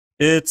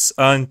It's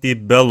Ante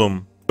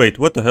Bellum. Wait,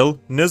 what the hell?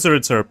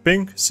 Nizarids are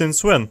pink?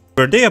 Since when?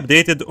 Were they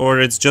updated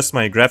or it's just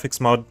my graphics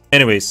mod?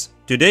 Anyways,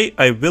 today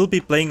I will be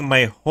playing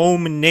my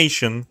home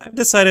nation. I've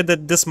decided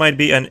that this might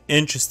be an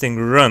interesting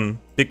run,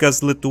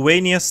 because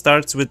Lithuania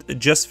starts with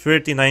just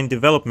 39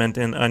 development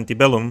in Ante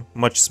Bellum,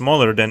 much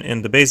smaller than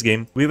in the base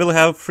game. We will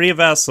have 3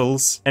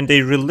 vassals and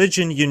a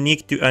religion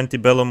unique to Ante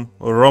Bellum,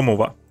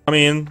 Romova. I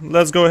mean,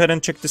 let's go ahead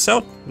and check this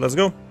out. Let's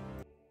go.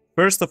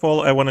 First of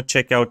all, I want to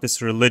check out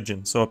this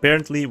religion. So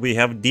apparently we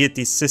have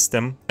deity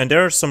system, and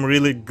there are some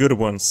really good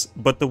ones.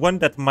 But the one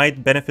that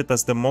might benefit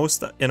us the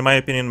most, in my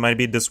opinion, might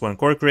be this one.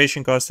 Core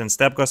creation cost and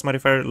stab cost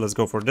modifier. Let's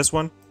go for this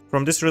one.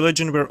 From this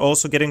religion, we're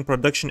also getting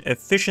production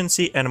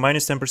efficiency and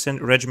minus 10%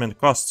 regiment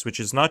costs,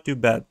 which is not too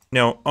bad.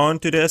 Now, on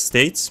to the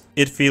estates.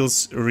 It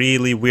feels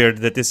really weird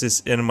that this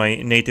is in my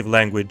native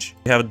language.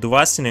 We have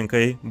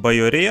Dvasininkai,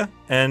 Bajorija,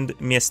 and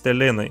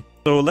Miestelinai.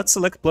 So let's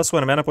select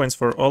 +1 mana points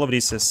for all of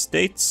these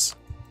estates.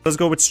 Let's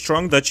go with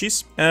strong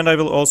duchies, and I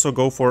will also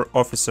go for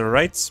officer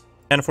rights.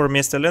 And for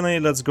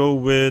Miestelinai, let's go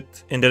with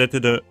indebted to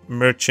the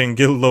merchant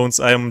guild loans.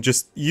 I am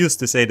just used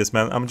to say this,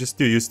 man. I'm just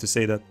too used to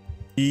say that.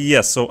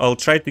 Yes, so I'll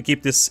try to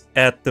keep this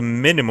at the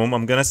minimum.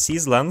 I'm gonna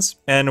seize lands,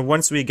 and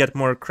once we get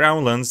more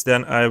crown lands,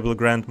 then I will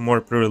grant more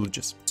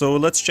privileges. So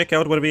let's check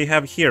out what we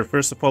have here.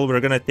 First of all,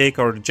 we're gonna take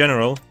our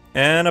general.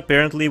 And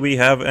apparently we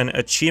have an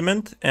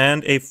achievement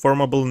and a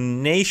formable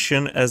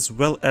nation, as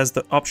well as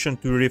the option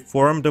to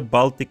reform the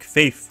Baltic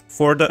faith.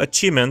 For the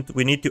achievement,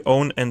 we need to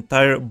own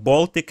entire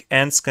Baltic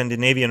and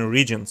Scandinavian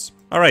regions.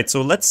 Alright,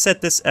 so let's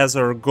set this as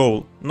our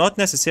goal. Not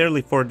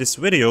necessarily for this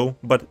video,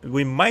 but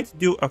we might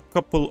do a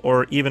couple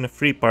or even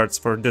 3 parts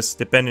for this,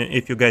 depending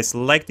if you guys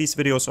like these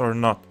videos or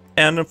not.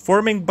 And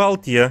forming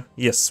Baltia,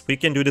 yes, we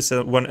can do this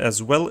one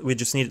as well. We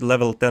just need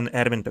level 10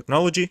 admin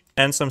technology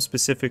and some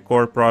specific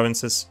core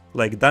provinces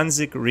like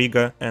Danzig,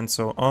 Riga, and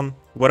so on.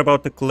 What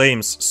about the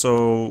claims?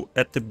 So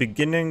at the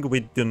beginning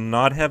we do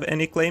not have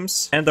any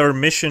claims, and our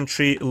mission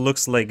tree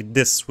looks like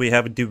this. We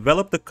have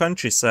developed the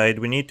countryside.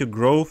 We need to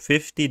grow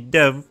 50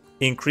 dev,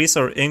 increase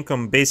our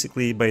income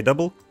basically by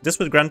double. This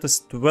would grant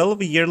us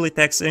 12 yearly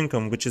tax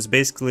income, which is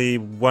basically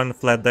 1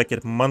 flat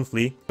ducat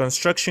monthly.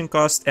 Construction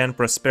cost and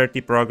prosperity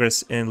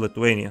progress in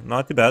Lithuania.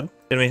 Not too bad.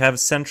 Then we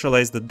have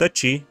centralized the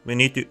duchy. We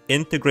need to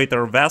integrate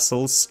our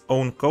vassals,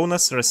 own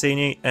Kaunas,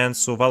 Raseiniai, and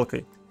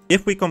Suvalkai.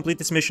 If we complete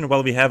this mission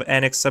while we have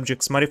annex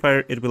subjects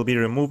modifier, it will be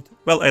removed.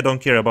 Well, I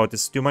don't care about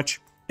this too much.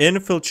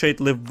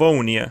 Infiltrate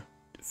Livonia.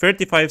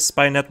 35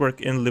 spy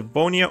network in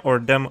Livonia or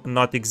them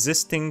not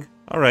existing.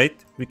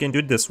 Alright, we can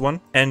do this one.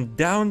 And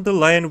down the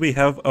line we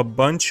have a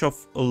bunch of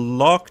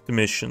locked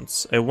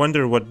missions. I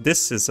wonder what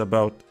this is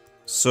about.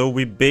 So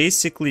we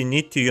basically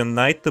need to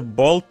unite the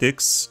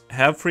Baltics,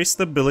 have free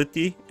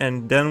stability,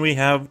 and then we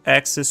have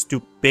access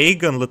to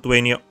Pagan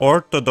Lithuania,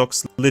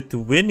 Orthodox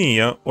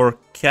Lithuania, or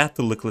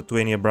Catholic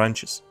Lithuania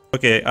branches.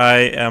 Okay,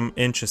 I am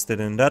interested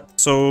in that.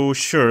 So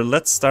sure,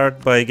 let's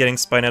start by getting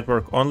spy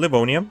network on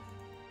Livonia.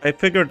 I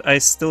figured I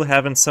still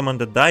haven't summoned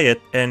the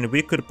diet, and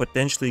we could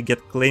potentially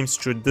get claims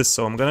through this,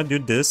 so I'm gonna do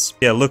this.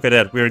 Yeah, look at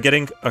that. We're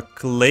getting a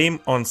claim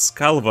on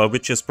Skalva,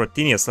 which is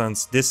Protinius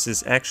lands. This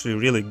is actually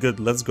really good.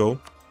 Let's go.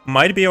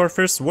 Might be our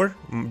first war.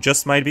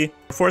 Just might be.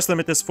 Our force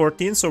limit is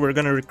 14, so we're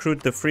gonna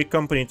recruit the free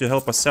company to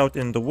help us out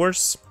in the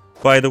wars.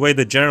 By the way,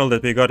 the general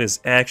that we got is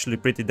actually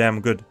pretty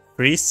damn good.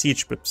 3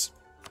 siege pips.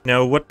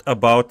 Now, what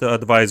about the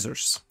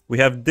advisors? We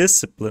have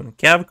discipline,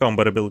 cav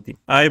combat ability.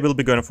 I will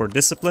be going for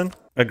discipline.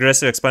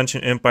 Aggressive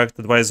expansion impact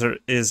advisor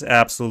is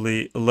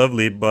absolutely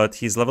lovely, but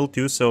he's level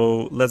 2,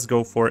 so let's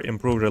go for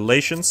improved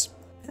relations.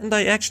 And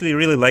I actually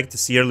really like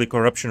this yearly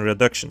corruption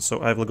reduction, so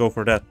I will go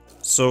for that.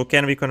 So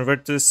can we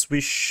convert this? We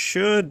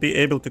should be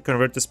able to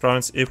convert this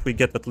province if we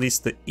get at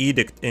least the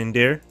edict in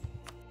there.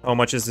 How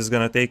much is this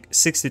gonna take?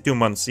 62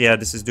 months. Yeah,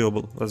 this is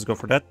doable. Let's go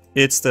for that.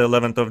 It's the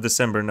 11th of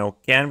December now.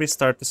 Can we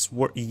start this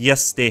war?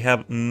 Yes, they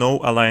have no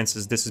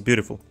alliances. This is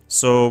beautiful.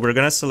 So we're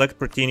gonna select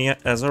Protenia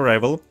as a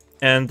rival.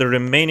 And the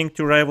remaining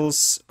 2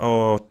 rivals,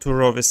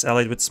 Turov is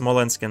allied with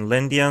Smolensk and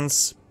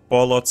Lendians.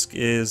 Polotsk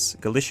is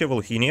Galicia,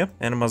 Volhynia,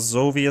 and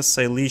Mazovia,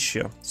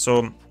 Silesia.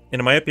 So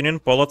in my opinion,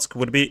 Polotsk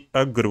would be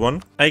a good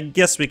one. I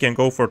guess we can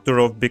go for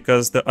Turov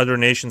because the other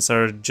nations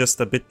are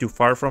just a bit too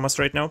far from us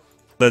right now.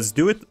 Let's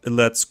do it.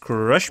 Let's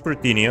crush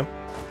Protenia.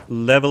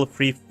 Level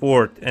 3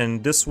 fort,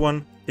 and this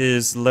one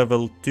is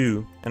level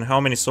 2. And how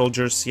many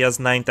soldiers? He has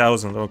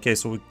 9,000. Okay,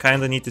 so we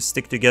kind of need to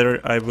stick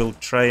together. I will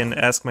try and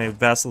ask my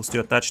vassals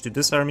to attach to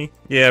this army.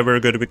 Yeah, we're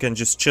good. We can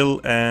just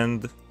chill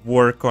and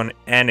work on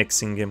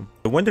annexing him.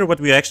 I wonder what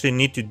we actually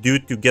need to do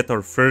to get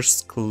our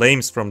first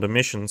claims from the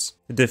missions.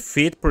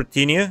 Defeat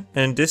Protenia,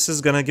 and this is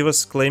gonna give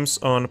us claims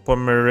on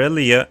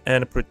Pomerelia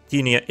and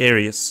Protenia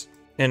areas.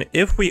 And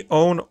if we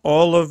own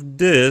all of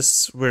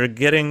this, we're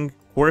getting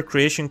core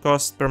creation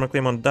cost,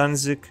 permaclaim on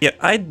Danzig. Yeah,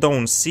 I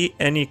don't see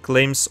any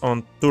claims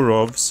on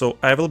Turov, so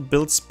I will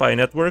build spy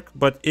network.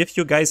 But if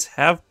you guys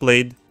have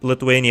played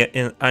Lithuania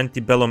in Ante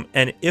Bellum,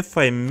 and if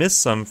I miss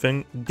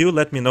something, do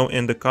let me know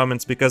in the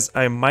comments, because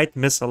I might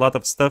miss a lot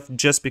of stuff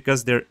just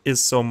because there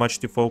is so much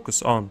to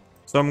focus on.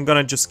 So I'm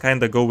gonna just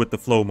kinda go with the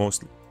flow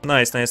mostly.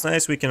 Nice, nice,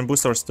 nice. We can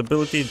boost our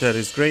stability. That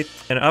is great.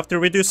 And after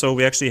we do so,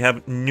 we actually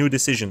have new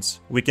decisions.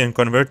 We can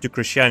convert to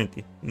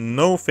Christianity.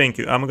 No, thank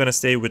you. I'm gonna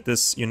stay with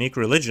this unique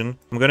religion.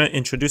 I'm gonna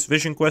introduce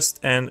Vision Quest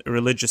and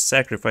religious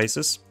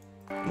sacrifices.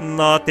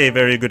 Not a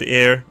very good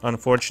heir,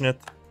 unfortunate.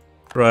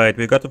 Right,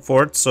 we got the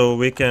fort, so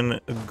we can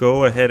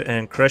go ahead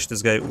and crush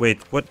this guy. Wait,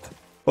 what?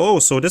 Oh,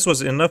 so this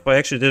was enough. I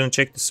actually didn't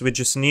check this. We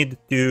just need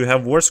to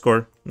have war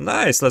score.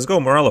 Nice, let's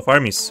go. Morale of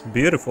armies.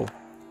 Beautiful.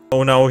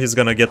 Oh, now he's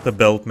gonna get the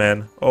belt,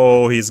 man.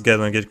 Oh, he's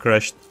gonna get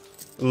crushed.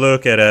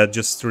 Look at that,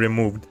 just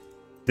removed.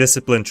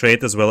 Discipline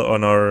trait as well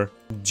on our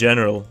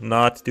general.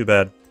 Not too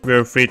bad.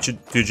 We're free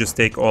to just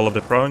take all of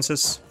the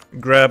provinces.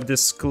 Grab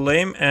this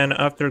claim, and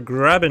after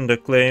grabbing the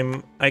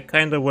claim, I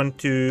kinda want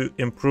to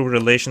improve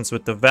relations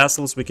with the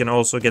vassals. We can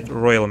also get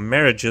royal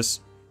marriages.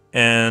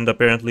 And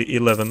apparently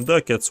 11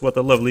 ducats. What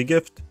a lovely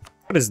gift.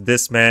 What is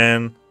this,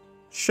 man?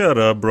 Shut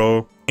up,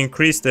 bro.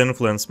 Increased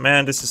influence.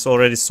 Man, this is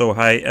already so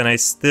high, and I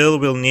still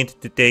will need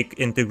to take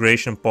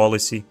integration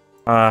policy.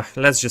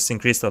 Let's just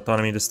increase the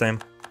autonomy this time.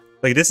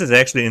 Like, this is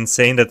actually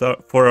insane that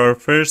for our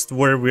first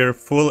war, we're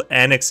full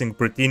annexing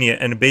Protinia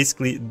and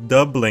basically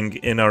doubling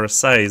in our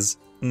size.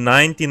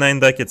 99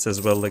 ducats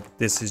as well. Like,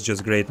 this is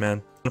just great,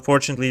 man.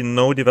 Unfortunately,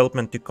 no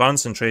development to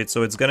concentrate,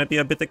 so it's gonna be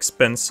a bit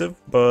expensive,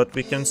 but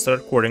we can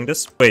start courting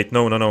this. Wait,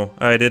 no.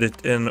 I did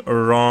it in a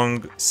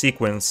wrong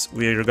sequence.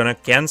 We're gonna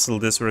cancel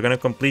this. We're gonna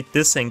complete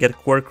this and get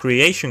core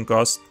creation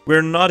cost.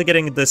 We're not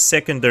getting the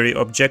secondary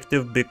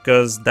objective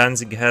because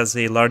Danzig has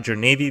a larger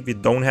navy. We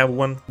don't have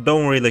one.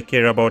 Don't really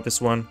care about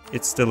this one.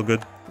 It's still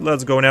good.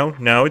 Let's go now.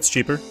 Now it's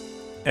cheaper.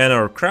 And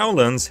our crown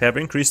lands have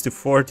increased to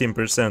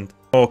 14%.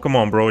 Oh, come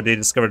on, bro. They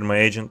discovered my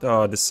agent.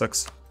 Oh, this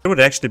sucks. It would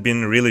actually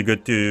been really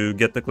good to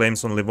get the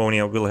claims on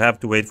Livonia. We'll have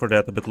to wait for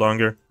that a bit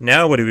longer.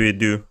 Now what do we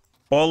do?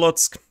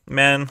 Polotsk,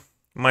 man,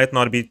 might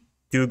not be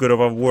too good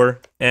of a war.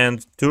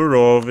 And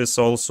Turov is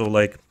also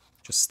like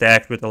just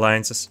stacked with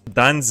alliances.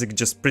 Danzig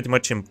just pretty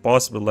much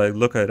impossible. Like,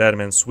 look at that,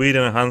 man.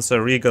 Sweden, Hansa,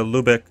 Riga,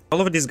 Lubeck.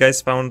 All of these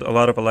guys found a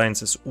lot of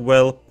alliances.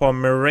 Well,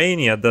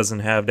 Pomerania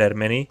doesn't have that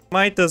many.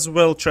 Might as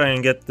well try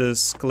and get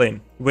this claim.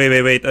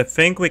 Wait. I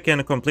think we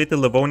can complete the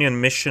Livonian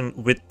mission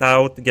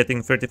without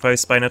getting 35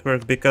 spy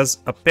network because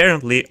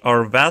apparently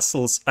our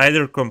vassals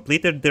either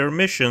completed their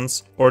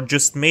missions or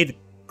just made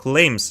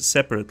claims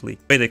separately.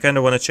 Wait, I kind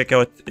of want to check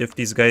out if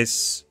these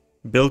guys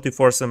built to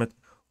force limit.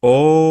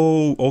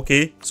 Oh,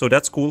 okay, so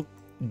that's cool.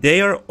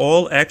 They are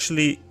all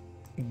actually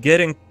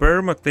getting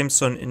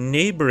perma-claims on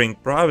neighboring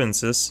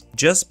provinces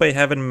just by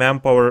having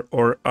manpower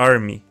or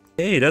army.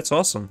 Hey, that's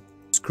awesome.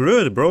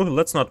 Screw it, bro.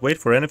 Let's not wait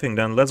for anything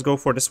then. Let's go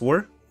for this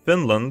war.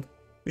 Finland.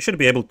 We should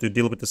be able to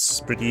deal with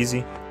this pretty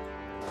easy.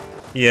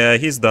 Yeah,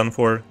 he's done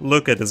for.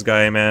 Look at this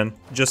guy, man.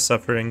 Just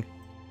suffering.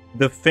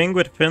 The thing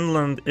with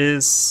Finland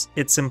is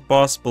it's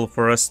impossible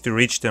for us to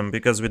reach them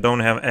because we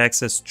don't have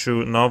access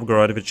through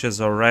Novgorod, which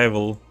is our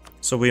rival.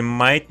 So we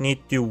might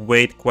need to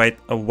wait quite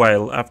a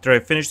while. After I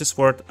finish this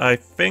fort, I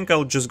think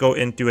I'll just go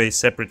into a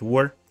separate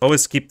war.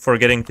 Always keep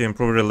forgetting to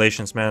improve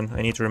relations, man.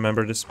 I need to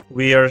remember this.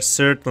 We are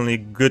certainly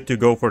good to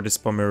go for this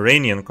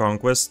Pomeranian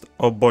conquest.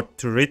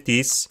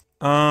 Obotritis.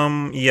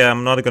 Yeah,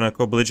 I'm not gonna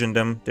co-belligerent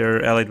them.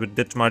 They're allied with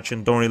Ditmars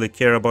and don't really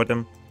care about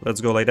them.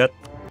 Let's go like that.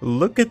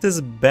 Look at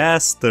this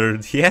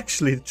bastard. He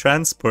actually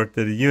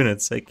transported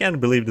units. I can't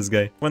believe this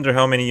guy. Wonder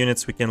how many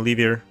units we can leave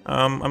here.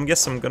 I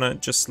guess I'm gonna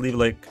just leave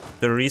like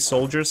 3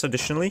 soldiers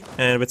additionally.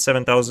 And with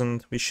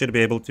 7,000, we should be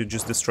able to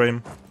just destroy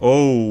him.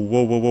 Oh,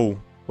 whoa.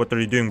 What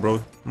are you doing,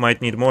 bro?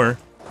 Might need more.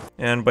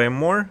 And by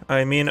more,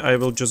 I mean I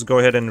will just go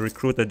ahead and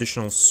recruit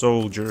additional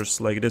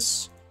soldiers like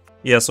this.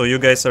 Yeah, so you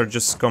guys are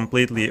just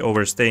completely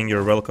overstaying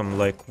your welcome.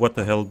 Like, what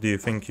the hell do you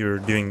think you're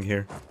doing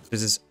here?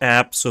 This is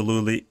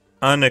absolutely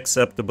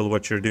unacceptable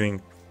what you're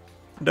doing.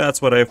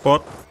 That's what I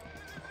thought.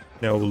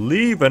 Now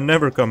leave and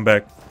never come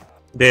back.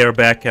 They are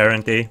back,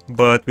 aren't they?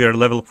 But we are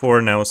level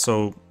 4 now,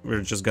 so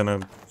we're just gonna...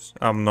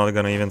 I'm not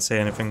gonna even say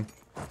anything.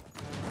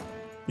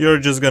 You're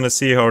just gonna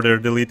see how they're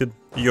deleted.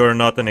 You're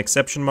not an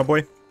exception, my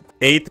boy.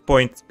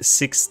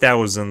 8.6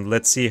 thousand.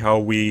 Let's see how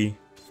we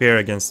fare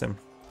against them.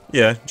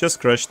 Yeah, just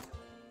crushed.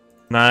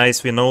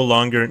 Nice, we no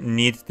longer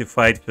need to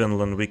fight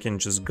Finland. We can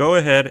just go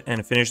ahead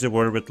and finish the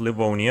war with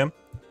Livonia.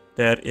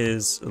 That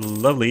is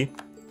lovely.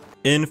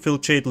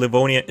 Infiltrate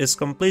Livonia is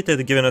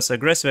completed, giving us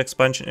aggressive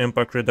expansion,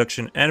 impact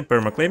reduction, and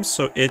permaclaims,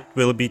 so it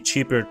will be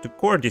cheaper to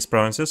core these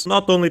provinces.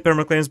 Not only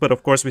permaclaims, but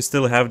of course we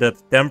still have that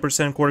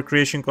 10% core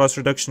creation cost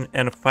reduction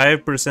and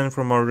 5%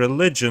 from our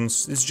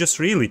religions. It's just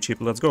really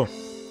cheap. Let's go.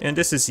 And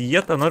this is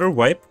yet another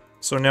wipe.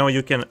 So now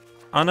you can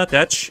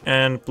unattach,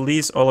 and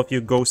please all of you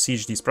go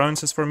siege these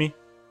provinces for me.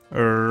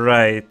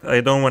 Right,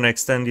 I don't want to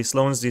extend these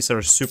loans, these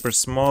are super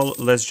small.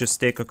 Let's just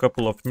take a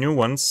couple of new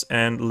ones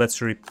and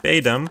let's repay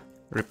them.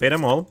 Repay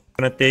them all.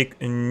 I'm gonna take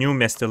new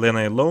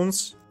Mestelena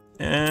loans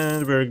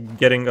and we're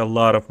getting a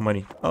lot of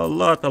money. A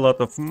lot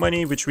of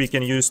money, which we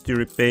can use to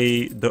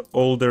repay the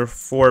older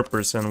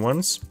 4%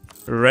 ones.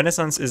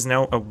 Renaissance is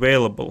now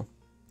available.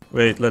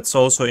 Wait, let's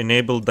also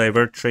enable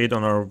divert trade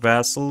on our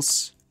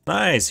vassals.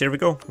 Nice, here we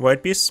go.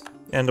 White piece.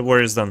 And the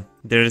war is done.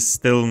 There is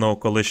still no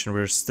coalition.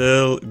 We're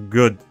still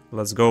good.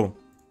 Let's go.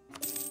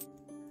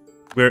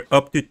 We're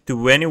up to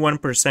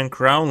 21%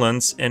 crown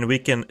lands and we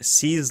can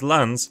seize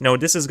lands. Now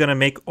this is gonna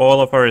make all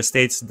of our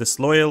estates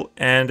disloyal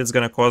and it's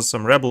gonna cause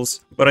some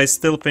rebels. But I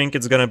still think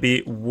it's gonna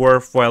be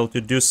worthwhile to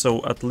do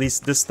so at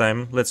least this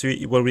time. Let's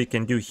see what we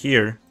can do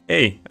here.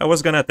 Hey, I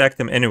was gonna attack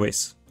them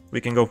anyways.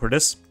 We can go for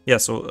this. Yeah,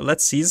 so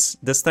let's seize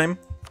this time.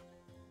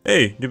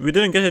 Hey, we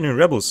didn't get any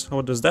rebels.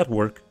 How does that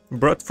work?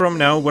 But from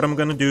now, what I'm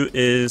gonna do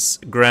is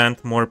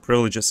grant more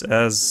privileges,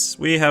 as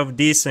we have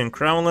decent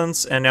crown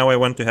lands, and now I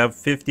want to have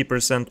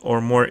 50%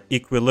 or more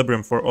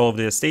equilibrium for all of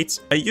the estates.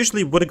 I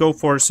usually would go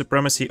for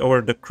supremacy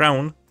over the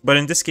crown, but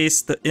in this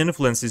case, the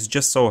influence is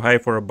just so high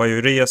for a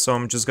Bayoria, so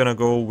I'm just gonna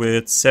go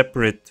with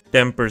separate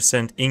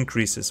 10%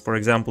 increases, for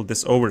example,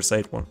 this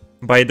oversight one.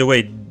 By the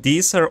way,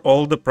 these are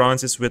all the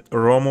provinces with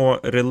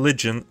Oromo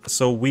religion,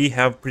 so we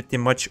have pretty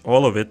much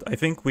all of it. I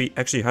think we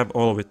actually have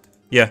all of it.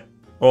 Yeah.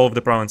 All of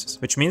the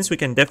provinces, which means we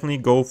can definitely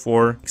go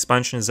for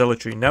expansion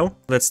zealotry now.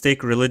 Let's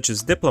take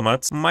religious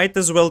diplomats. Might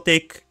as well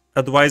take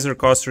advisor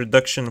cost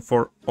reduction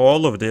for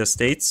all of the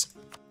estates.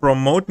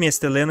 Promote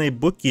Miestelene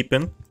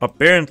bookkeeping.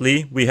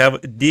 Apparently, we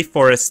have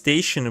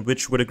deforestation,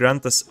 which would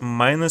grant us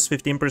minus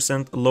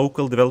 15%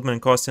 local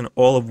development cost in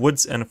all of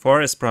woods and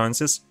forest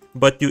provinces.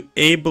 But to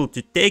able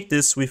to take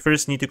this, we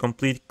first need to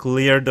complete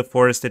clear the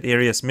forested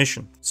areas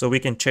mission. So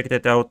we can check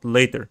that out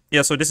later.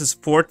 Yeah, so this is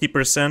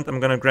 40%. I'm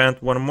gonna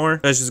grant one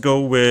more. Let's just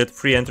go with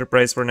free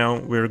enterprise for now.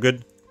 We're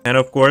good. And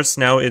of course,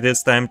 now it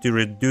is time to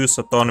reduce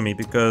autonomy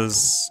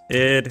because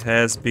it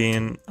has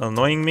been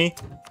annoying me.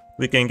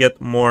 We can get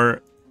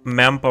more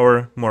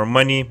manpower, more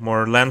money,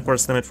 more land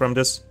force limit from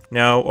this.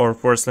 Now our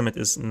force limit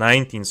is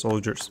 19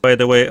 soldiers. By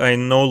the way, I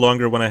no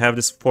longer want to have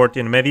this fort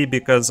in Mevi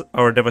because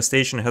our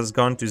devastation has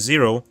gone to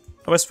 0.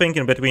 I was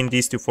thinking between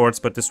these two forts,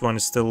 but this one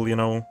is still, you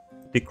know,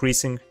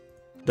 decreasing.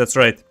 That's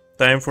right.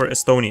 Time for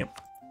Estonia.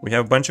 We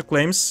have a bunch of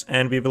claims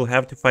and we will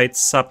have to fight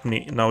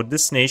Sapni. Now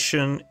this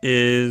nation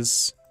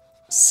is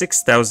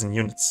 6,000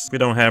 units. We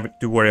don't have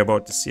to worry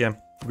about this, yeah.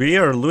 We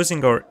are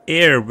losing our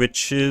air,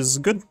 which is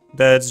good.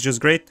 That's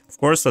just great. Of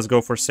course, let's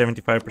go for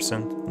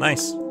 75%.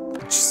 Nice.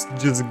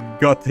 Just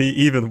got the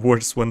even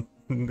worse one.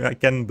 I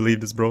can't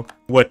believe this, bro.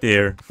 What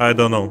air? I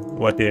don't know.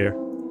 What air?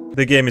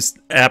 The game is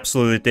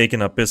absolutely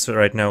taking a piss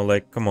right now.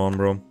 Like, come on,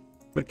 bro.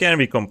 But can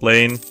we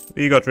complain?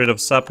 We got rid of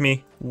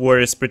Sapmi. War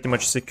is pretty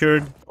much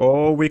secured.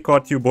 Oh, we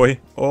caught you, boy.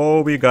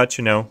 Oh, we got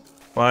you now.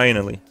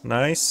 Finally.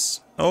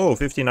 Nice. Oh,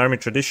 15 army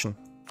tradition.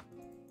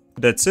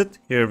 That's it.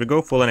 Here we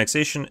go. Full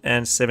annexation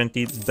and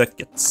 70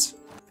 ducats.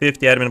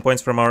 50 admin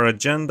points from our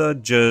agenda,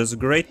 just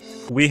great.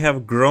 We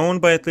have grown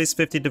by at least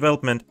 50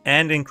 development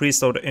and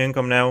increased our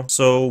income now.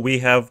 So we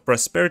have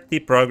prosperity,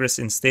 progress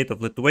in state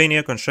of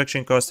Lithuania,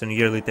 construction cost and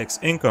yearly tax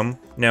income.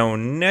 Now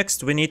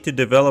next we need to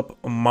develop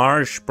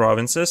marsh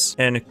provinces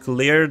and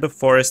clear the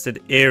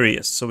forested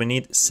areas. So we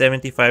need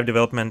 75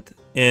 development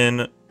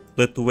in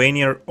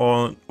Lithuania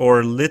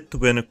or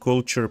Lithuanian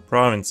culture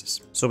provinces.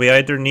 So we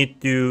either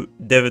need to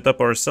dev it up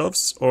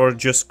ourselves or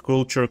just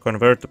culture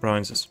convert the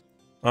provinces.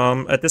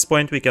 At this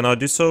point we cannot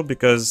do so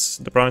because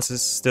the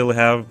provinces still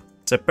have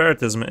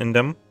separatism in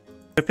them.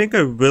 I think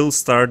I will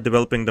start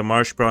developing the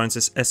marsh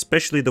provinces,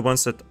 especially the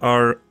ones that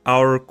are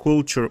our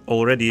culture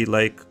already,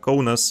 like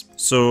Kaunas.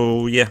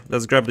 So yeah,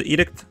 let's grab the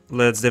edict,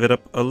 let's dev it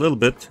up a little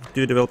bit.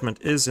 2 development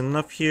is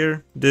enough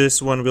here. This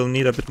one will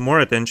need a bit more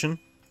attention.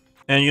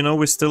 And you know,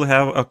 we still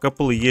have a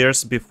couple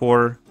years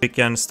before we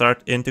can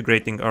start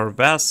integrating our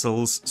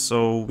vassals,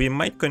 so we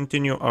might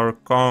continue our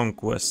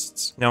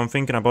conquests. Now I'm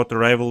thinking about the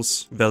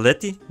rivals.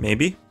 Veleti,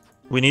 maybe?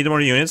 We need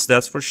more units,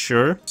 that's for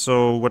sure.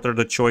 So what are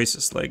the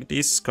choices? Like,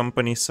 these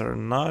companies are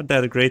not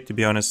that great, to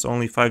be honest.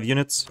 Only 5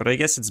 units, but I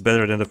guess it's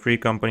better than the free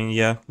company.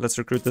 Yeah, let's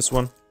recruit this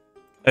one.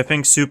 I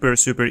think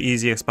super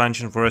easy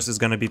expansion for us is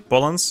gonna be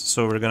Poland,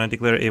 so we're gonna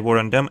declare a war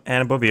on them,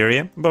 and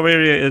Bavaria.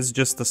 Bavaria is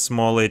just a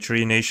small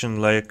A3 nation,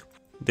 like...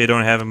 They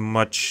don't have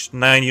much.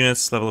 9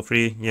 units, level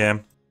 3. Yeah,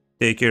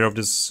 take care of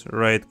this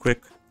right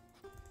quick.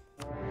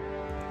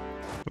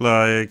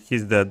 Like,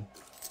 he's dead.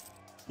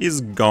 He's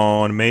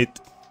gone, mate.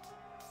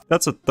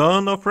 That's a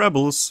ton of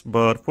rebels,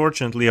 but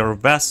fortunately our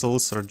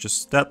vassals are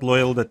just that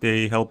loyal that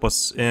they help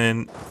us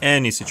in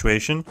any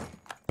situation.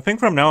 I think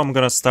from now I'm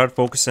gonna start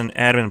focusing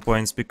admin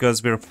points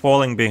because we're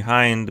falling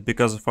behind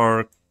because of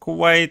our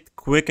quite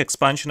quick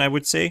expansion, I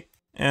would say.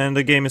 And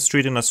the game is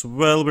treating us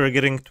well. We're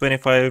getting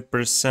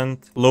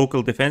 25%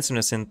 local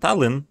defensiveness in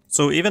Tallinn.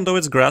 So even though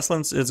it's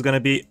grasslands, it's gonna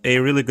be a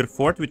really good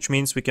fort, which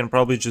means we can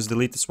probably just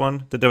delete this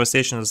one. The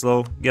devastation is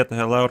low. Get the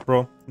hell out,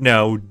 bro.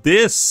 Now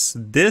this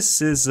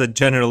is the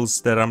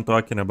generals that I'm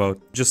talking about.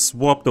 Just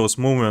swap those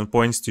movement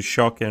points to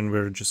shock and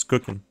we're just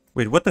cooking.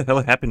 Wait, what the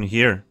hell happened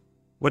here?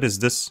 What is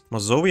this?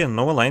 Mazovia,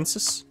 no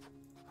alliances?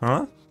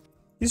 Huh?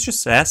 He's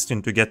just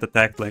asking to get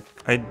attacked. Like,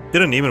 I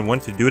didn't even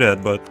want to do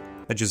that, but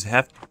I just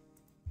have to.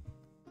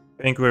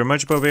 Thank you very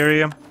much,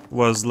 Bavaria.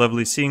 Was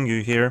lovely seeing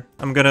you here.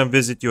 I'm gonna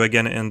visit you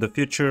again in the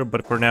future,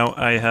 but for now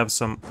I have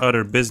some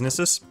other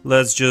businesses.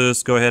 Let's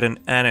just go ahead and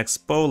annex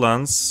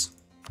Poland.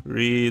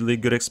 Really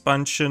good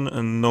expansion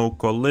and no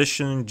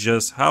coalition,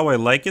 just how I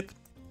like it.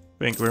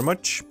 Thank you very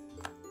much.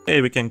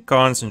 Hey, we can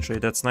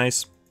concentrate, that's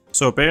nice.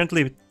 So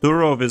apparently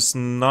Turov is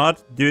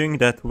not doing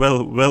that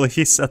well. Well,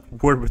 he's at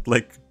war with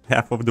like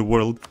half of the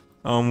world.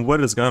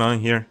 What is going on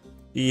here?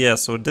 Yeah,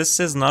 so this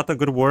is not a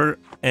good war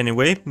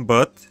anyway,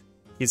 but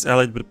he's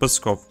allied with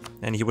Pskov,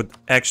 and he would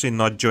actually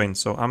not join,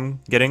 so I'm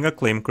getting a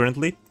claim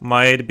currently.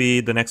 Might be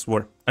the next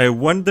war. I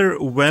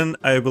wonder when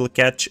I will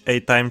catch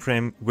a time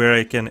frame where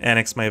I can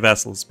annex my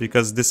vassals,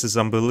 because this is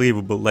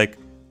unbelievable. Like,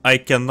 I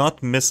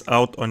cannot miss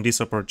out on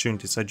these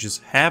opportunities. I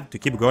just have to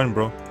keep going,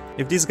 bro.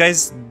 If these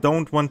guys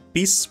don't want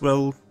peace,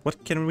 well,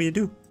 what can we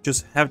do?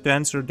 Just have to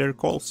answer their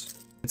calls.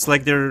 It's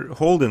like they're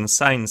holding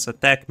signs,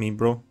 attack me,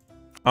 bro.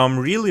 I'm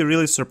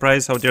really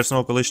surprised how there's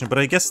no coalition, but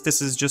I guess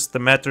this is just the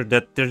matter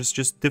that there's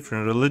just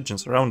different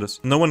religions around us.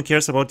 No one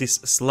cares about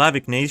these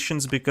Slavic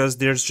nations because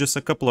there's just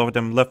a couple of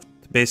them left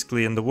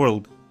basically in the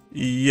world.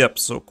 Yep,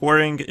 so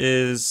quarrying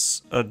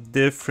is a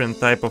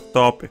different type of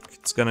topic.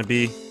 It's gonna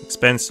be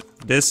expensive.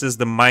 This is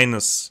the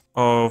minus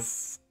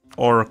of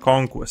our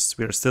conquests.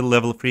 We're still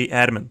level 3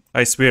 admin.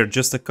 I swear,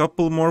 just a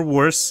couple more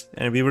wars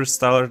and we will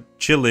start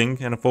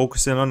chilling and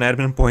focusing on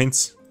admin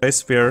points. I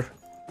swear.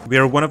 We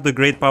are one of the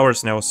great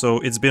powers now, so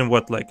it's been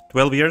what, like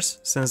 12 years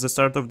since the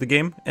start of the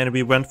game, and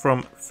we went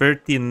from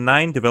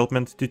 39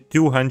 development to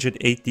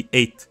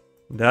 288.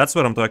 That's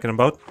what I'm talking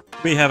about.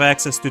 We have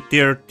access to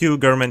tier 2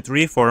 government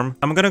reform.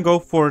 I'm gonna go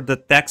for the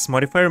tax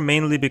modifier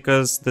mainly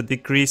because the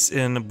decrease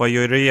in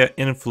Bayoria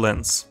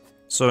influence.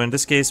 So in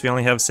this case we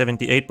only have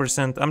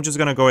 78%. I'm just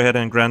gonna go ahead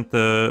and grant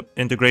the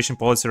integration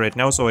policy right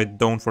now so I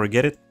don't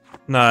forget it.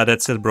 Nah,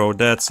 that's it, bro.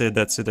 That's it.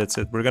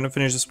 We're gonna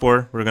finish this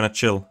war. We're gonna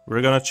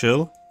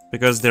chill.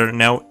 Because there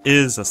now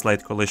is a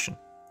slight coalition.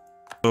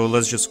 So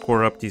let's just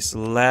core up these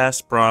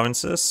last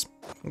provinces.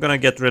 I'm gonna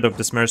get rid of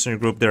this mercenary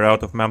group, they're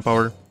out of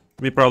manpower.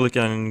 We probably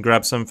can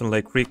grab something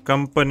like Free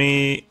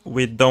Company.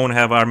 We don't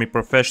have army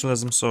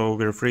professionalism, so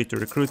we're free to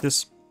recruit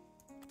this.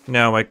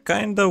 Now, I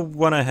kinda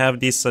wanna have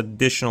these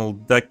additional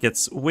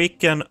ducats. We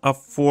can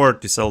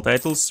afford to sell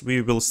titles. We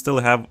will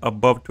still have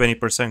above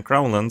 20%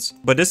 crown lands.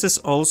 But this is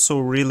also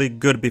really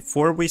good.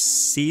 Before we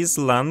seize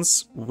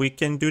lands, we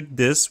can do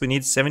this. We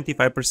need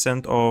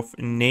 75% of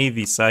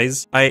navy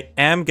size. I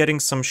am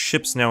getting some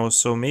ships now,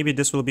 so maybe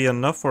this will be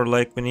enough, or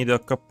like we need a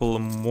couple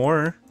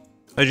more.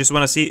 I just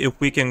want to see if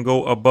we can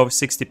go above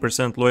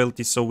 60%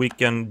 loyalty so we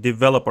can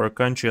develop our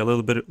country a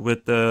little bit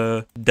with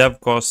the dev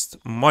cost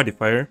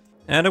modifier.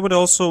 And I would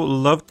also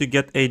love to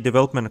get a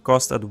development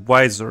cost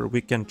advisor.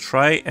 We can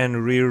try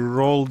and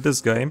re-roll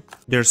this guy.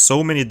 There's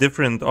so many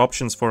different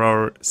options for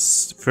our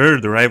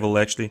third rival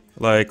actually.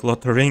 Like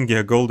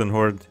Lotharingia, Golden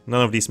Horde.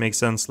 None of these make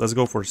sense. Let's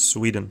go for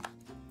Sweden.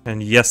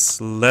 And yes,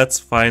 let's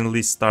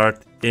finally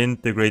start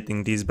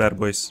integrating these bad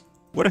boys.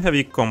 What have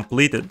we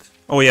completed?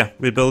 Oh yeah,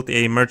 we built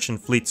a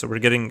merchant fleet, so we're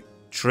getting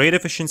trade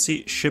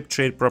efficiency, ship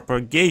trade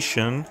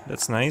propagation.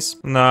 That's nice.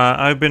 Nah,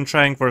 I've been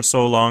trying for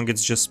so long,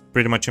 it's just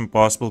pretty much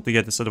impossible to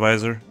get this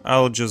advisor.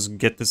 I'll just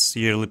get this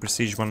yearly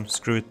prestige one,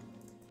 screw it.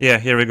 Yeah,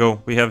 here we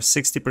go. We have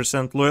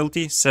 60%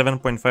 loyalty,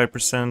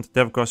 7.5%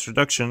 dev cost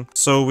reduction.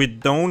 So we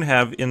don't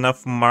have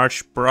enough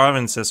March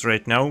provinces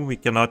right now. We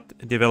cannot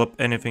develop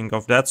anything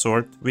of that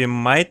sort. We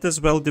might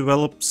as well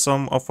develop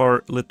some of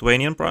our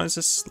Lithuanian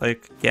provinces.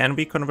 Like, can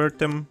we convert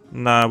them?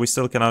 Nah, we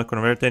still cannot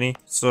convert any.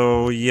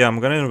 So yeah, I'm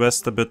gonna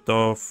invest a bit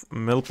of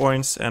mill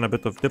points and a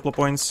bit of diplo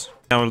points.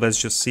 Now let's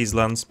just seize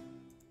lands.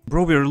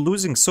 Bro, we're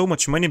losing so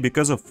much money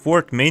because of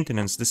fort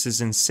maintenance. This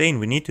is insane.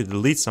 We need to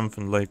delete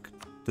something like...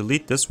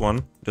 delete this one.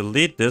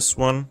 Delete this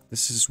one.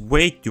 This is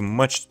way too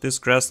much. This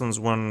grasslands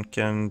one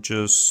can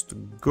just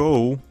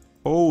go.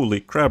 Holy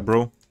crap,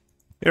 bro.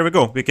 Here we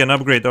go. We can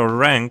upgrade our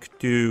rank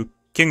to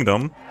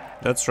kingdom.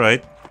 That's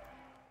right.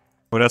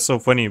 Oh, that's so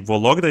funny.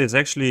 Vologda is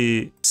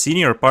actually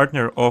senior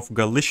partner of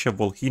Galicia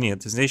Volhynia.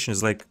 This nation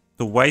is like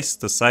twice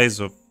the size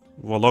of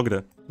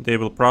Vologda. They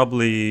will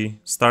probably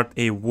start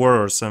a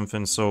war or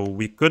something, so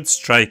we could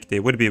strike. They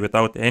would be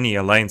without any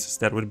alliances.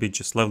 That would be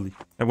just lovely.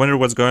 I wonder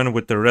what's going on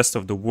with the rest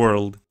of the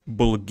world.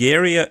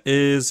 Bulgaria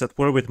is at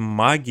war with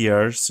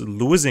Magyars,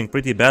 losing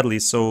pretty badly,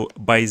 so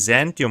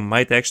Byzantium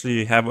might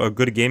actually have a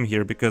good game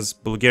here because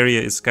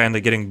Bulgaria is kind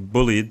of getting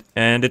bullied,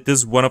 and it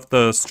is one of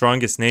the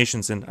strongest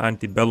nations in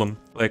Ante Bellum.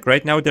 Like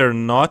right now they're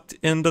not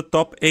in the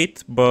top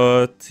 8,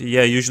 but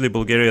yeah, usually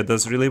Bulgaria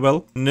does really well.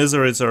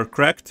 Nizarids are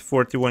cracked,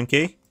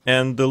 41k.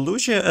 And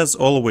Lucia, as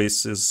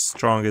always, is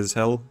strong as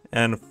hell.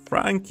 And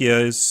Francia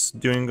is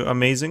doing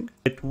amazing.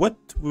 Wait, what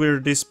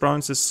were these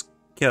provinces?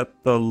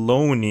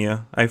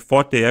 Catalonia. I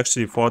thought they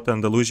actually fought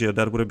Andalusia.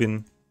 That would have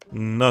been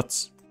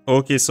nuts.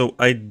 Okay, so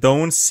I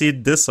don't see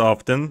this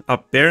often.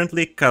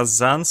 Apparently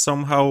Kazan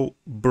somehow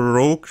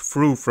broke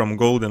through from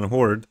Golden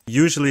Horde.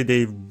 Usually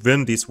they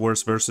win these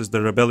wars versus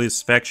the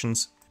rebellious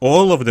factions.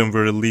 All of them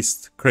were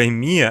released,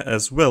 Crimea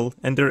as well,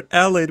 and they're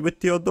allied with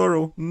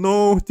Teodoro.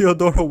 No,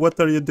 Teodoro, what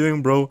are you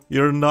doing, bro?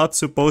 You're not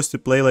supposed to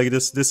play like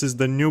this. This is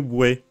the noob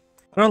way.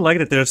 I don't like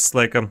that there's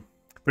like a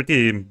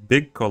pretty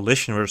big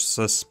coalition versus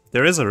us.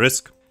 There is a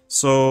risk.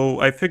 So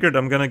I figured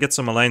I'm gonna get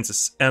some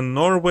alliances, and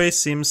Norway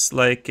seems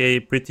like a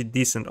pretty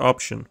decent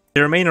option.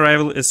 Their main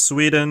rival is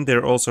Sweden,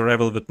 they're also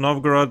rival with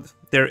Novgorod.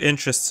 Their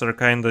interests are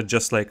kinda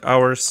just like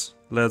ours.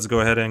 Let's go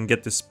ahead and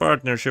get this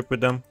partnership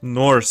with them.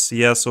 Norse,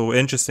 yeah, so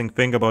interesting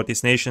thing about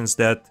these nations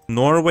that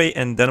Norway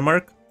and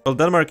Denmark, well,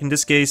 Denmark in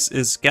this case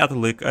is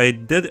Catholic. I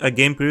did a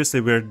game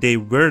previously where they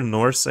were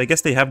Norse. I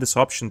guess they have this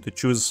option to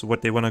choose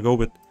what they want to go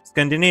with.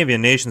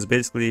 Scandinavian nations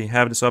basically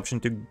have this option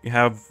to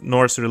have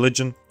Norse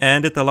religion,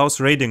 and it allows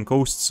raiding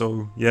coasts,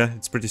 so yeah,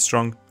 it's pretty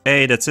strong.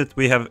 Hey, that's it.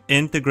 We have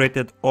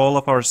integrated all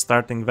of our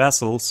starting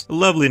vassals.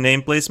 Lovely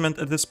name placement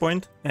at this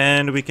point,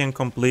 and we can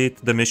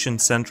complete the mission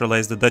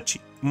Centralize the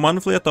Duchy.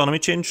 Monthly autonomy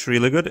change,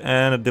 really good,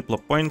 and Diplo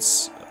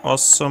points.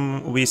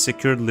 Awesome. We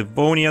secured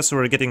Livonia, so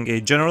we're getting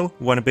a general,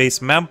 1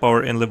 base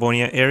manpower in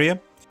Livonia area.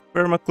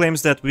 Burma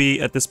claims that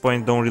we at this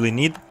point don't really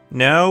need.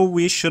 Now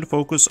we should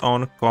focus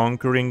on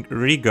conquering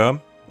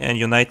Riga and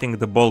uniting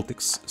the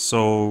Baltics.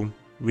 So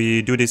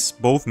we do this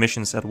both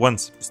missions at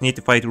once. Just need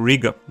to fight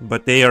Riga,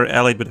 but they are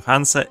allied with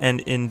Hansa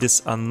and in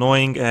this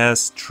annoying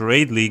ass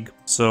trade league.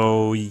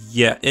 So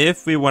yeah,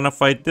 if we wanna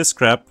fight this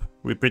crap,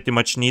 we pretty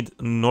much need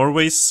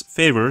Norway's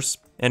favors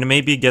and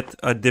maybe get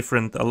a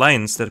different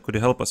alliance that could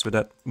help us with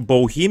that.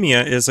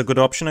 Bohemia is a good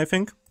option, I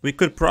think. We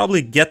could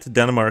probably get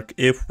Denmark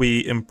if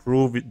we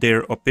improve their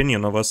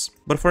opinion of us.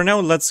 But for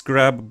now, let's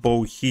grab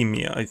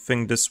Bohemia. I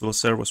think this will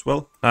serve us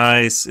well.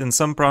 Nice. In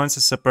some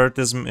provinces,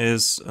 separatism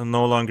is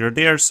no longer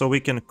there, so we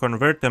can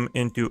convert them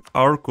into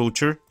our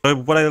culture.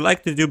 But what I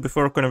like to do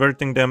before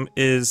converting them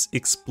is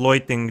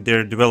exploiting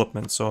their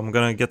development. So I'm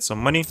gonna get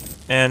some money.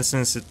 And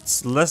since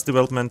it's less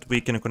development, we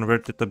can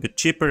convert it a bit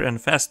cheaper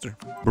and faster.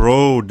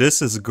 Bro,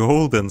 this is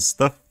golden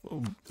stuff.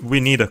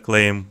 We need a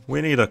claim. We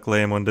need a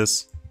claim on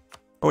this.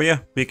 Oh yeah,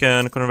 we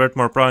can convert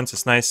more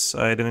provinces. Nice,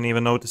 I didn't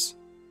even notice.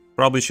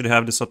 Probably should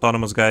have this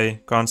autonomous guy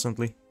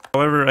constantly.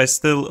 However, I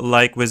still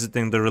like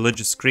visiting the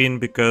religious screen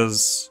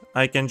because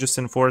I can just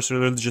enforce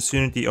religious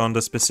unity on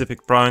the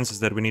specific provinces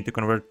that we need to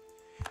convert.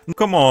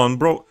 Come on,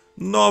 bro.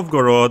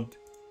 Novgorod.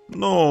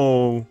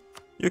 No,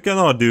 you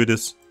cannot do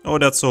this. Oh,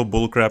 that's so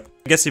bullcrap.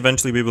 I guess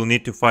eventually we will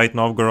need to fight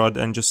Novgorod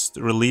and just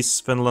release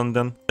Finland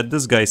then. But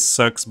this guy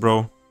sucks,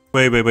 bro.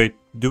 Wait.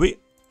 Do we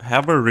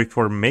have a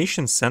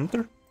Reformation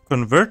Center?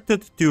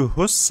 Converted to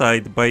whose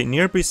side by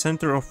nearby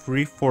center of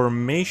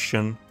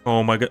Reformation?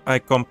 Oh my god, I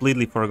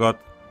completely forgot.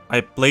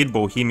 I played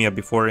Bohemia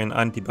before in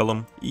Ante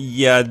Bellum.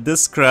 Yeah,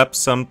 this crap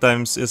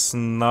sometimes is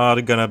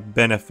not gonna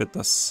benefit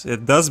us.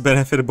 It does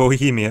benefit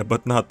Bohemia,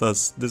 but not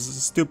us. This is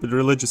a stupid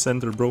religious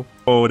center, bro.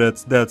 Oh,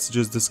 that's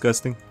just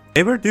disgusting.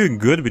 Hey, we're doing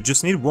good. We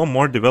just need one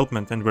more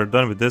development and we're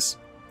done with this.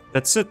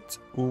 That's it.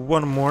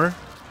 One more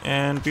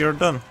and we are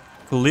done.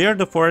 Clear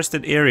the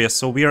forested area,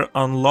 so we are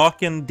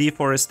unlocking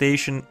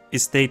deforestation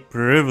estate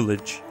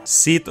privilege.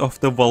 Seat of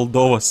the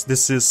Valdovas.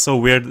 This is so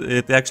weird.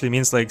 It actually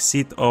means like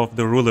seat of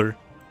the ruler.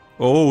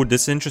 Oh,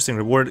 this interesting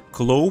reward.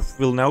 Clove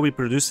will now be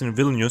produced in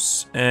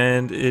Vilnius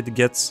and it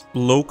gets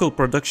local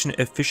production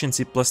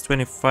efficiency plus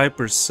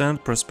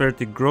 25%,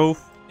 prosperity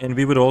growth, and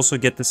we would also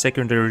get the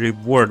secondary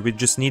reward. We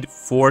just need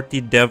 40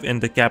 dev in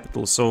the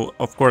capital, so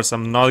of course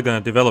I'm not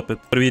gonna develop it.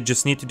 What we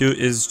just need to do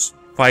is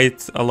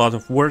fight a lot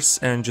of wars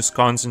and just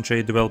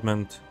concentrate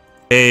development.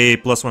 A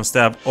 +1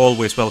 stab,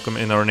 always welcome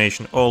in our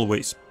nation,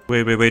 always.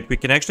 Wait, we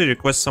can actually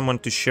request someone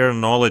to share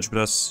knowledge with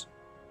us.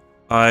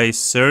 I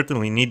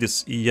certainly need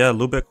this. Yeah,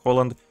 Lubeck,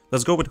 Holland.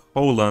 Let's go with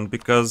Holland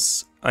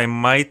because I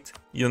might,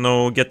 you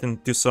know, get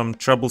into some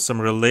troublesome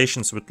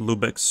relations with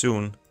Lubeck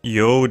soon.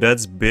 Yo,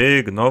 that's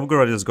big.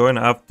 Novgorod is going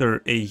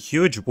after a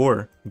huge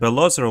war.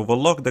 Belozero,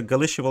 Vologda,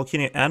 Galicia,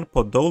 Volhynia, and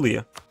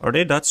Podolia. Are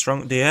they that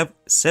strong? They have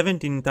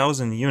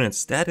 17,000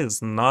 units. That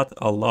is not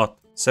a lot.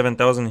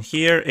 7,000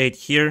 here, 8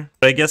 here.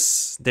 But I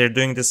guess they're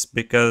doing this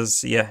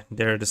because, yeah,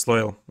 they're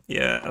disloyal.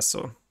 Yeah,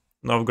 so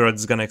Novgorod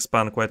is gonna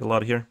expand quite a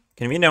lot here.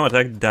 Can we now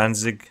attack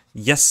Danzig?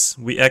 Yes,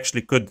 we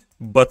actually could.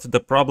 But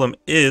the problem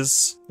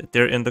is that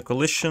they're in the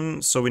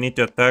coalition, so we need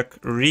to attack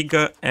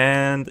Riga.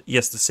 And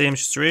yes, the same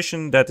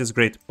situation. That is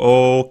great.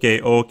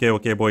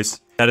 Okay,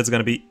 boys. That is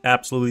gonna be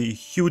absolutely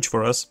huge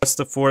for us. What's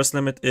the force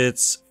limit?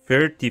 It's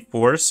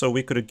 34, so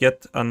we could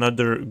get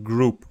another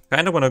group. I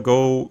kind of want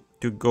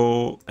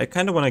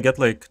to get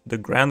like the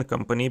Grand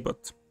Company,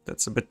 but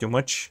that's a bit too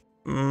much.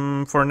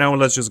 For now,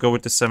 let's just go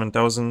with the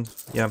 7,000.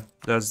 Yeah,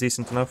 that's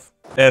decent enough.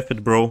 F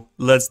it, bro.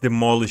 Let's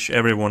demolish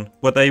everyone.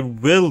 What I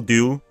will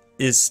do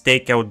is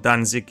take out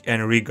Danzig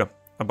and Riga.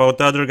 About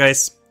the other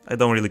guys, I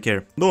don't really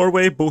care.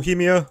 Norway,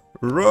 Bohemia,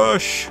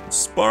 rush!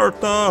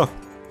 Sparta!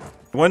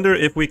 I wonder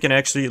if we can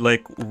actually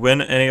like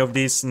win any of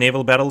these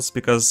naval battles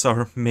because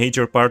our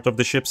major part of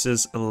the ships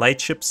is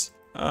light ships.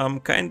 I'm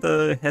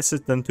kinda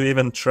hesitant to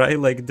even try,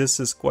 like this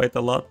is quite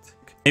a lot.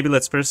 Maybe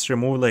let's first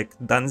remove like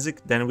Danzig,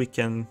 then we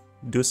can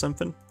do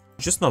something.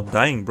 You're just not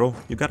dying, bro.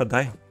 You gotta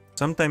die.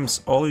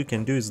 Sometimes all you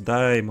can do is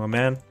die, my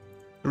man.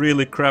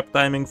 Really crap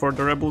timing for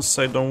the rebels.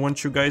 I don't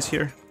want you guys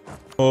here.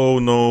 Oh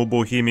no,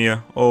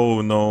 Bohemia.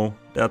 Oh no.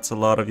 That's a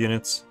lot of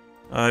units.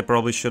 I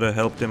probably should have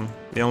helped him.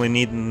 We only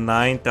need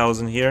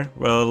 9,000 here.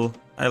 Well,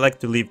 I like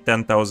to leave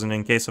 10,000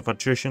 in case of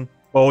attrition.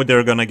 Oh,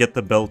 they're gonna get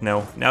the belt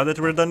now. Now that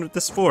we're done with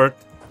this fort,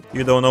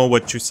 you don't know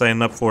what you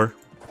sign up for.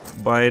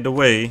 By the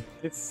way,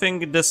 I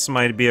think this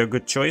might be a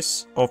good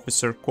choice.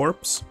 Officer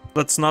Corps.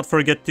 Let's not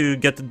forget to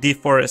get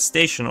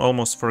deforestation.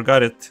 Almost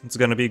forgot it. It's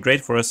gonna be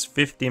great for us.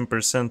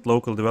 15%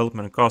 local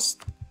development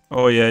cost.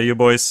 Oh yeah, you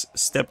boys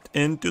stepped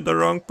into the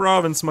wrong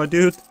province, my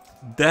dude.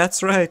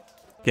 That's right.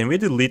 Can we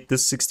delete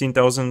this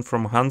 16,000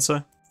 from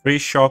Hansa? Free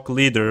shock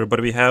leader,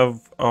 but we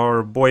have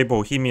our boy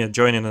Bohemia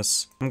joining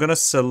us. I'm gonna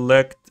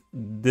select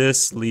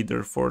this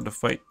leader for the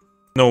fight.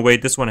 No,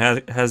 wait, this one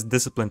has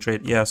discipline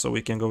trait. Yeah, so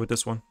we can go with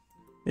this one.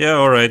 Yeah,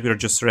 alright, we're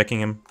just wrecking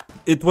him.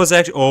 It was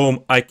actually...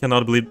 Oh, I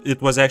cannot believe...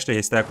 It was actually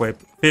a stack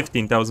wipe.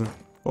 15,000.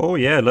 Oh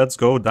yeah, let's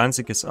go.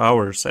 Danzig is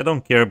ours. I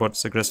don't care about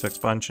this aggressive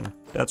expansion.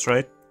 That's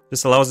right.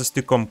 This allows us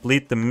to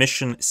complete the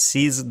mission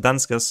Seize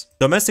Danskas.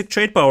 Domestic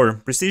trade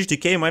power. Prestige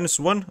decay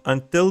 -1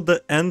 until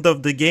the end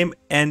of the game.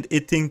 And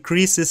it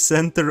increases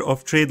center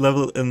of trade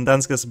level in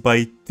Danskas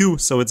by 2.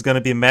 So it's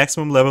gonna be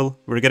maximum level.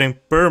 We're getting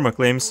perma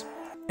claims.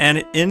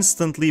 And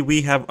instantly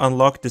we have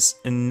unlocked this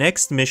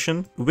next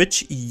mission,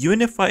 which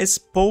unifies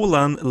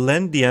Poland,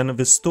 Lendian,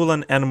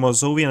 Vistulan and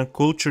Mazovian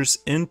cultures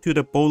into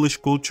the Polish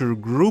culture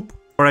group.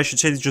 Or I should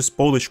say it's just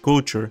Polish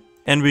culture.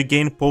 And we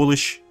gain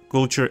Polish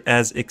culture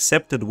as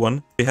accepted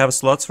one. We have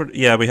slots for...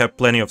 Yeah, we have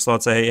plenty of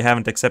slots. I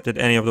haven't accepted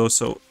any of those,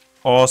 so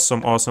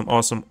awesome, awesome,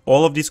 awesome.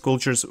 All of these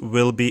cultures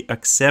will be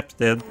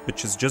accepted,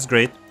 which is just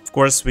great. Of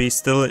course, we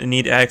still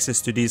need access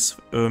to these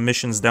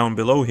missions down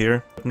below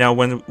here. Now,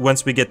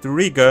 once we get to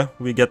Riga,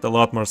 we get a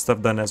lot more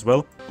stuff done as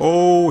well.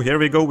 Oh, here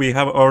we go. We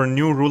have our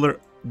new ruler.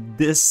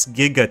 This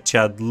Giga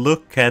Chad.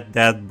 Look at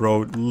that,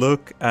 bro.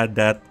 Look at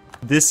that.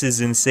 This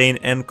is insane.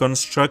 And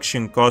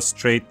construction cost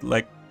trait,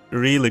 like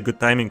really good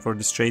timing for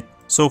this trait.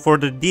 So for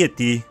the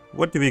deity,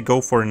 what do we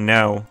go for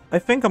now? I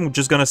think I'm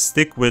just gonna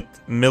stick with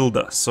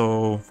Milda,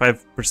 so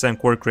 5%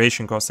 core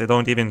creation cost. I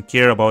don't even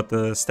care about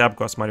the stab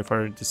cost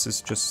modifier, this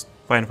is just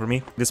fine for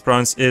me. This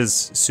province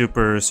is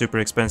super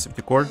expensive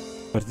to core,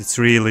 but it's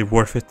really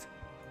worth it.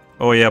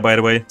 Oh yeah, by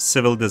the way,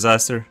 civil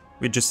disaster.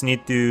 We just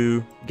need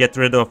to get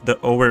rid of the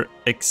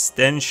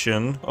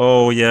overextension.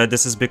 Oh yeah,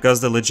 this is because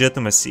the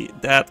legitimacy.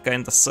 That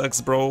kinda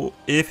sucks, bro.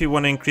 If we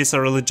want to increase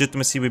our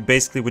legitimacy, we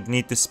basically would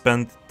need to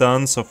spend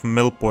tons of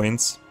mill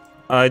points.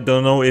 I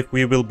don't know if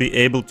we will be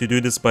able to do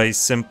this by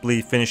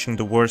simply finishing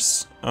the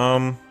wars.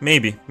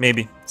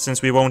 Maybe.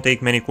 Since we won't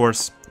take many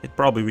cores,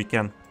 probably we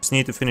can. Just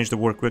need to finish the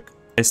war quick.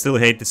 I still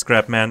hate this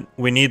crap, man.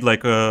 We need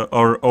like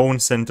our own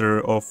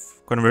center of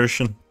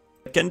conversion.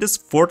 Can this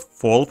fort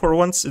fall for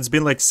once? It's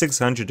been like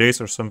 600 days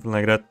or something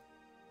like that.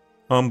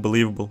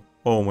 Unbelievable.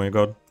 Oh my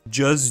god.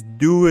 Just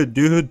do it,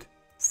 dude.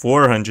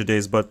 400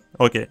 days, but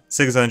okay.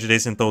 600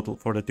 days in total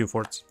for the two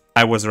forts.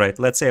 I was right.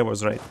 Let's say I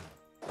was right.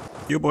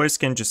 You boys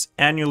can just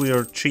annul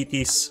your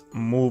treaties,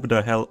 move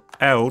the hell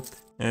out.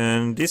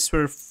 And these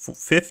were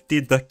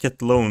 50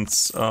 ducat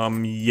loans.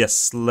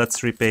 Yes,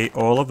 let's repay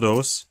all of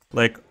those.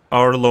 Like,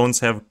 our loans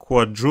have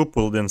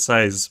quadrupled in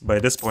size by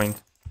this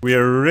point. We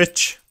are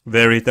rich.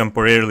 Very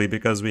temporarily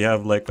because we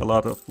have like a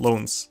lot of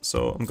loans.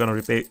 So I'm gonna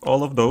repay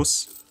all of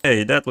those.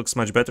 Hey, that looks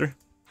much better.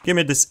 Give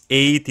me this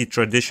 80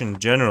 tradition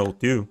general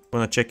too.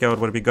 Wanna check out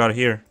what we got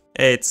here.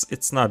 Hey,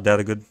 it's not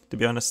that good, to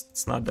be honest.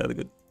 It's not that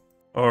good.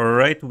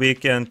 Alright, we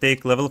can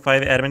take level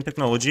 5 admin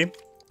technology.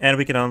 And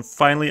we can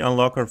finally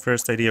unlock our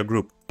first idea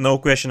group. No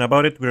question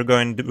about it, we're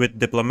going with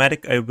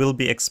diplomatic. I will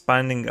be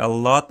expanding a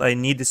lot. I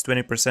need this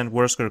 20%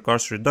 war score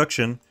cost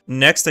reduction.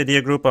 Next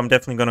idea group, I'm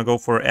definitely gonna go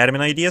for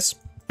admin ideas.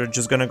 We're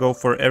just gonna go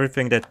for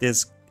everything that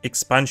is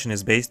expansion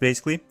is based,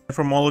 basically.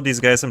 From all of these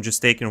guys, I'm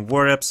just taking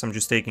war reps, I'm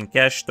just taking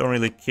cash, don't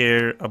really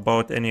care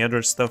about any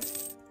other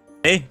stuff.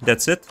 Hey,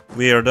 that's it.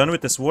 We are done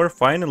with this war,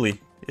 finally.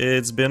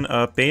 It's been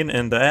a pain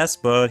in the ass,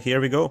 but here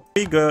we go.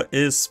 Riga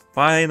is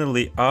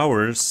finally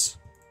ours.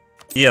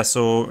 Yeah,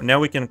 so now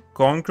we can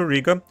conquer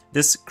Riga.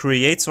 This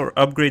creates or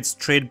upgrades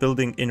trade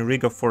building in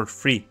Riga for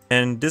free.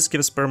 And this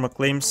gives perma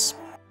claims.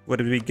 What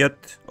did we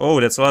get? Oh,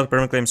 that's a lot of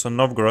perma claims on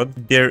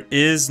Novgorod. There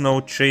is no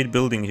trade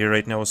building here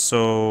right now,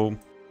 so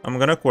I'm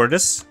gonna acquire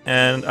this.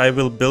 And I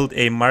will build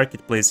a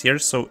marketplace here,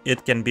 so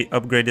it can be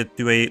upgraded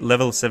to a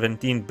level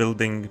 17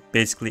 building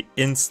basically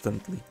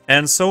instantly.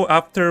 And so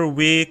after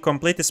we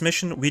complete this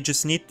mission, we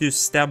just need to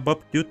stab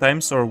up 2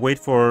 times or wait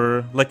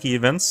for lucky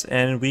events,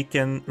 and we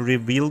can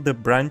reveal the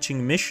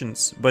branching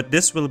missions. But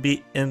this will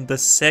be in the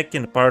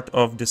second part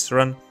of this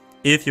run,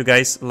 if you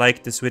guys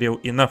like this video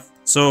enough.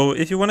 So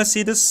if you want to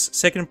see this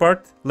second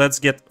part, let's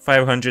get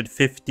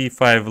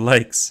 555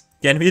 likes.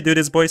 Can we do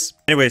this, boys?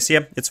 Anyways,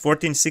 yeah, it's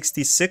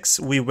 1466.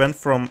 We went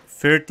from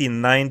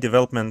 39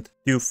 development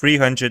to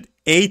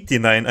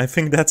 389. I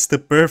think that's the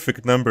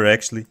perfect number,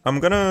 actually. I'm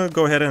gonna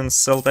go ahead and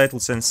sell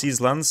titles and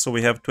seize lands, so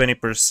we have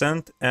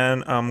 20%.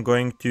 And I'm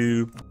going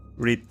to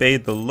repay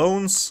the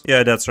loans.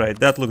 Yeah, that's right.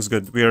 That looks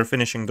good. We are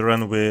finishing the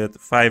run with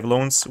 5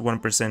 loans,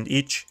 1%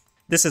 each.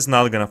 This is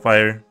not gonna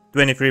fire.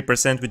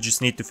 23%, we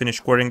just need to finish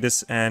scoring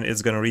this and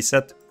it's gonna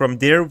reset. From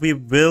there, we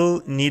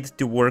will need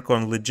to work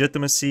on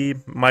legitimacy,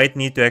 might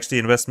need to actually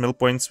invest mill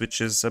points,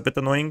 which is a bit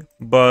annoying,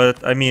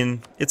 but I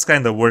mean, it's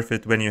kind of worth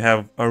it when you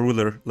have a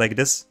ruler like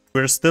this.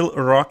 We're still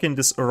rocking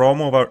this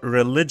aroma of our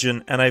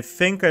religion, and I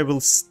think I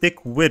will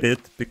stick with it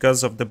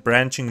because of the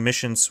branching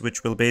missions,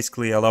 which will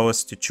basically allow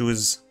us to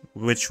choose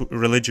which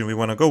religion we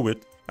want to go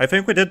with. I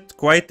think we did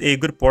quite a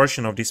good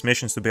portion of these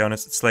missions, to be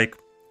honest. It's like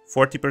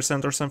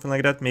 40% or something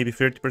like that, maybe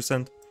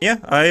 30%. Yeah,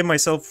 I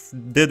myself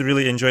did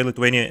really enjoy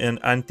Lithuania in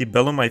Ante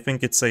Bellum. I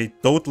think it's a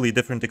totally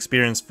different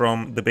experience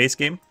from the base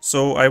game.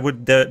 So I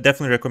would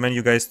definitely recommend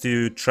you guys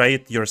to try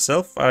it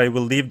yourself. I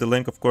will leave the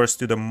link, of course,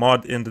 to the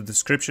mod in the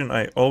description.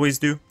 I always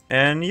do.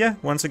 And yeah,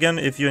 once again,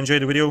 if you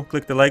enjoyed the video,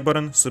 click the like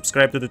button,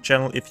 subscribe to the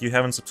channel if you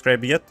haven't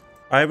subscribed yet.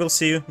 I will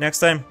see you next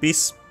time.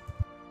 Peace.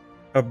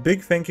 A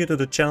big thank you to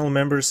the channel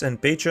members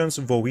and patrons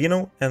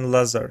Vowino and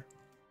Lazar.